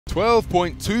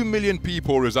12.2 million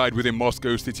people reside within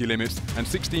Moscow's city limits and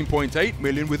 16.8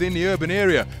 million within the urban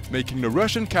area, making the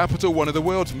Russian capital one of the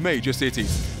world's major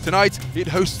cities. Tonight, it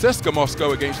hosts CSKA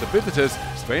Moscow against the visitors,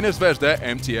 CSKA Zvezda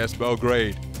mts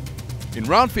Belgrade. In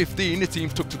round 15, the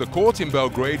teams took to the court in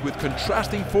Belgrade with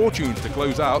contrasting fortunes to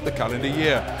close out the calendar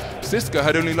year. CSKA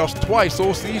had only lost twice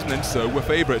all season and so were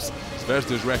favourites.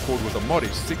 Zvezda's record was a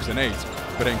modest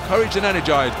 6-8. But encouraged and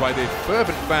energised by their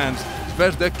fervent fans,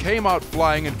 Zvezda came out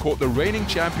flying and caught the reigning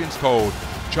champions cold.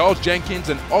 Charles Jenkins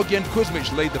and Ogyen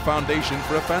Kuzmic laid the foundation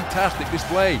for a fantastic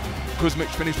display. Kuzmic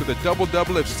finished with a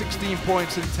double-double of 16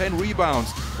 points and 10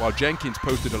 rebounds, while Jenkins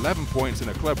posted 11 points and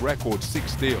a club record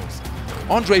 6 steals.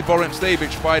 Andrei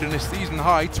Vorontsevich fired in a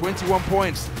season-high 21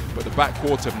 points, but the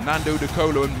backcourt of Nando De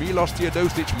Colo and Milos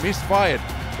Teodosic misfired,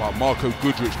 while Marko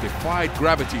Gudric defied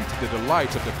gravity to the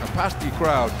delight of the capacity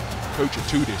crowd, coach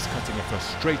Atudis cutting a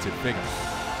frustrated figure.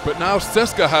 But now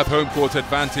CSKA have home court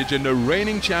advantage and the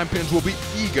reigning champions will be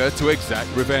eager to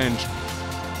exact revenge.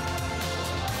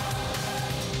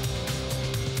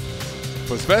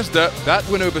 For Zvezda, that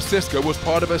win over CSKA was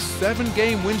part of a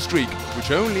 7-game win streak, which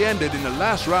only ended in the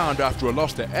last round after a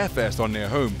loss to FS on their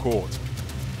home court.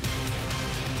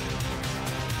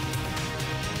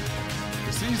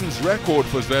 The season's record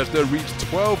for Zvezda reached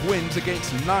 12 wins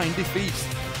against 9 defeats,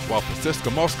 while for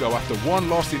CSKA Moscow, after one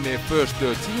loss in their first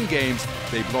 13 games,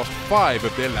 they've lost 5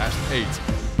 of their last 8.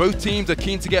 Both teams are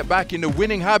keen to get back in the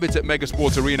winning habit at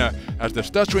Megasport Arena as the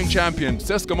stuttering champion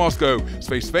CSKA Moscow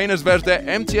face CSKA Zvezda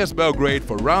mts Belgrade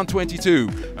for round 22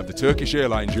 of the Turkish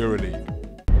Airlines Euroleague.